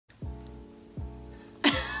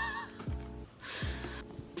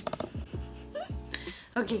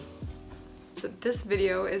Okay, so this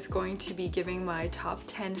video is going to be giving my top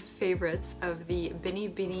 10 favorites of the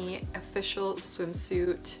BINIBINI official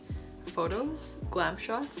swimsuit photos, glam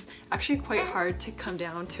shots. Actually quite hard to come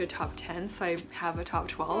down to a top 10, so I have a top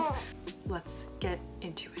 12. Let's get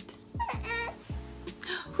into it.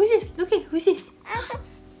 Who's this? Look at who's this?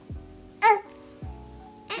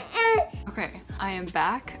 Okay, I am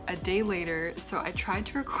back a day later. So I tried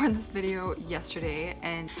to record this video yesterday,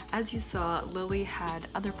 and as you saw, Lily had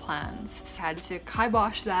other plans. Had to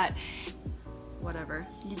kibosh that. Whatever.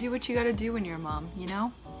 You do what you gotta do when you're a mom, you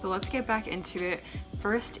know? So let's get back into it.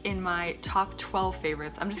 First, in my top 12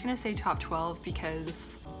 favorites, I'm just gonna say top 12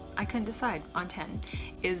 because I couldn't decide on 10,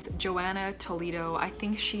 is Joanna Toledo. I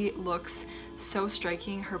think she looks so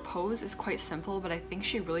striking. Her pose is quite simple, but I think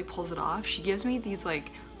she really pulls it off. She gives me these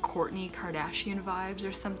like Kourtney Kardashian vibes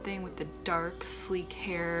or something with the dark, sleek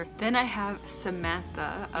hair. Then I have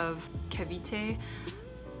Samantha of Cavite.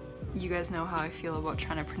 You guys know how I feel about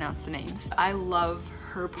trying to pronounce the names. I love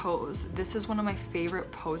her pose. This is one of my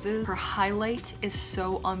favorite poses. Her highlight is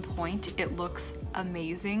so on point. It looks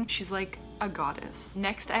amazing. She's like a goddess.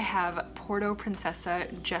 Next I have Porto Princesa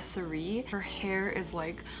Jesserie. Her hair is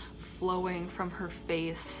like flowing from her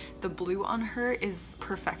face. The blue on her is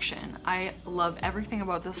perfection. I love everything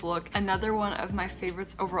about this look. Another one of my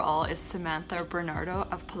favorites overall is Samantha Bernardo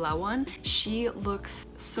of Palawan. She looks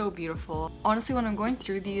so beautiful. Honestly, when I'm going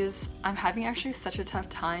through these, I'm having actually such a tough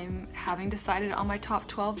time having decided on my top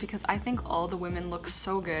 12 because I think all the women look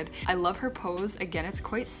so good. I love her pose. Again, it's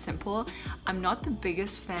quite simple. I'm not the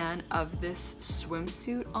biggest fan of this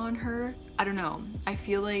swimsuit on her. I don't know. I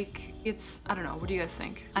feel like it's, I don't know, what do you guys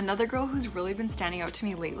think? Another girl who's really been standing out to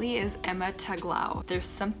me lately is Emma Taglao. There's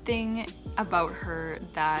something about her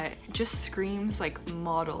that just screams like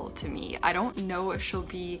model to me. I don't know if she'll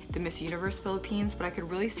be the Miss Universe Philippines, but I could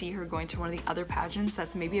really see her going to one of the other pageants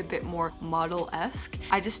that's maybe a bit more model-esque.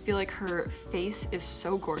 I just feel like her face is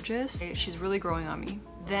so gorgeous. She's really growing on me.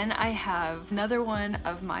 Then I have another one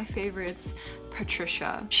of my favorites,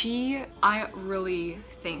 Patricia. She, I really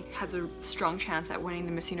think, has a strong chance at winning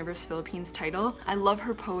the Miss Universe Philippines title. I love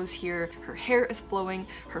her pose here. Her hair is flowing.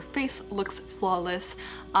 Her face looks flawless.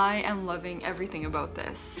 I am loving everything about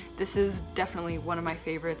this. This is definitely one of my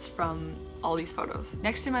favorites from all these photos.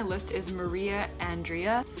 Next in my list is Maria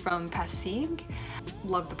Andrea from Pasig.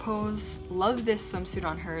 Love the pose. Love this swimsuit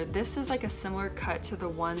on her. This is like a similar cut to the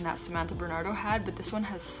one that Samantha Bernardo had, but this one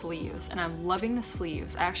has sleeves, and I'm loving the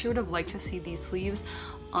sleeves. I actually would have liked to see these sleeves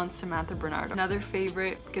on Samantha Bernardo. Another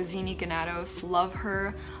favorite, Gazini Ganados. Love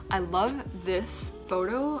her. I love this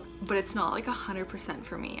photo, but it's not like 100%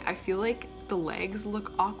 for me. I feel like the legs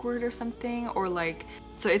look awkward or something, or like,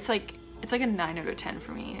 so it's like a 9 out of 10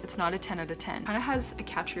 for me. It's not a 10 out of 10. Kind of has a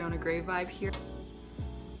Catriona Gray vibe here.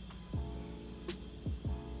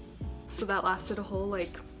 So that lasted a whole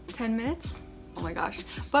like 10 minutes. Oh my gosh.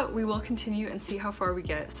 But we will continue and see how far we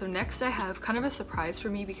get. So next I have kind of a surprise for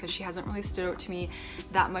me because she hasn't really stood out to me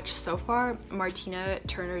that much so far, Martina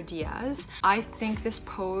Turner Diaz. I think this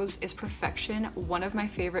pose is perfection. One of my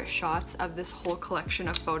favorite shots of this whole collection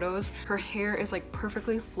of photos. Her hair is like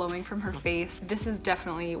perfectly flowing from her face. This is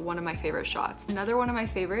definitely one of my favorite shots. Another one of my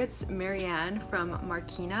favorites, Marianne from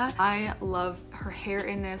Marquina. I love her hair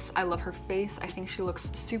in this. I love her face. I think she looks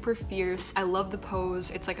super fierce. I love the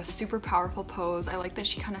pose. It's like a super powerful pose. I like that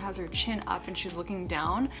she kind of has her chin up and she's looking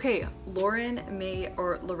down. Okay, Loren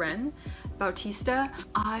Bautista.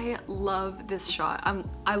 I love this shot.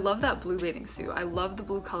 I love that blue bathing suit. I love the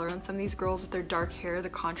blue color on some of these girls with their dark hair. The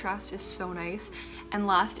contrast is so nice. And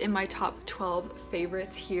last in my top 12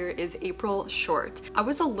 favorites here is April Short. I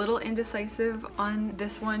was a little indecisive on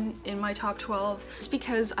this one in my top 12 just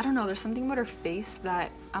because, I don't know, there's something about her face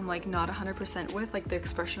that I'm like not 100% with, like the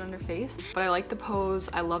expression on her face, but I like the pose.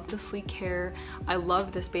 I love the sleek hair. I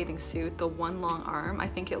love this bathing suit, the one long arm. I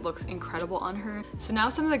think it looks incredible on her. So now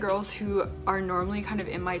some of the girls who are normally kind of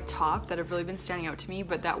in my top that have really been standing out to me,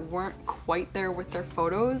 but that weren't quite there with their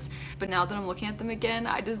photos, but now that I'm looking at them again,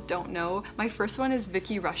 I just don't know. My first one is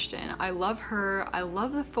Vicky Rushton. I love her. I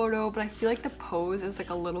love the photo, but I feel like the pose is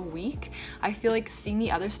like a little weak. I feel like seeing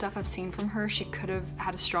the other stuff I've seen from her, she could have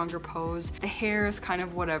had a stronger pose. The hair is kind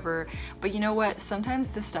of whatever, but you know what? Sometimes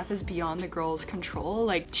this stuff is beyond the girl's control.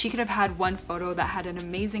 Like, she could have had one photo that had an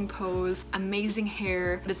amazing pose, amazing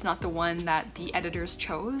hair, but it's not the one that the editors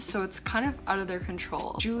chose, so it's kind of out of their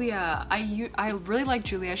control. Julia, I really like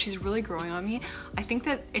Julia. She's really growing on me. I think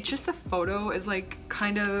that it's just the photo is like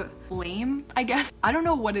kind of lame, I guess. I don't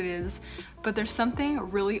know what it is, but there's something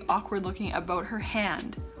really awkward looking about her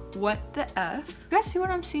hand What the F? You guys see what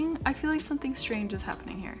I'm seeing? I feel like something strange is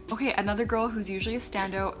happening here. Okay, another girl who's usually a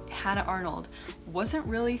standout, Hannah Arnold. Wasn't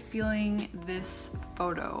really feeling this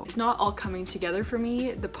photo. It's not all coming together for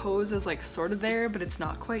me. The pose is like sort of there, but it's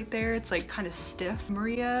not quite there. It's like kind of stiff.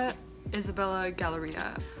 Maria Isabella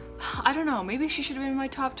Galleria. I don't know, maybe she should have been in my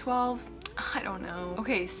top 12. I don't know.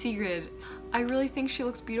 Okay, Sigrid. I really think she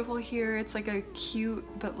looks beautiful here. It's like a cute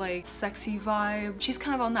but like sexy vibe. She's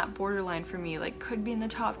kind of on that borderline for me, like could be in the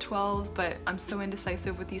top 12, but I'm so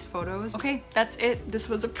indecisive with these photos. Okay, that's it. This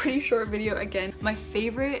was a pretty short video again. My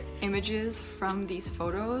favorite images from these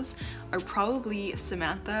photos are probably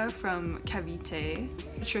Samantha from Cavite,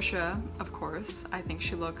 Patricia, of course. I think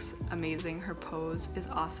she looks amazing. Her pose is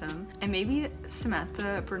awesome. And maybe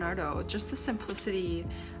Samantha Bernardo, just the simplicity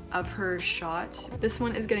of her shot. This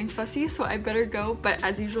one is getting fussy, so I better go, but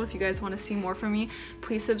as usual, if you guys want to see more from me,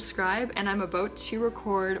 please subscribe. And I'm about to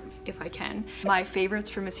record, if I can, my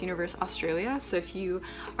favorites for Miss Universe Australia, so if you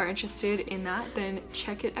are interested in that, then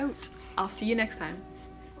check it out. I'll see you next time.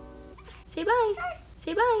 Say bye!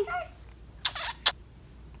 Say bye!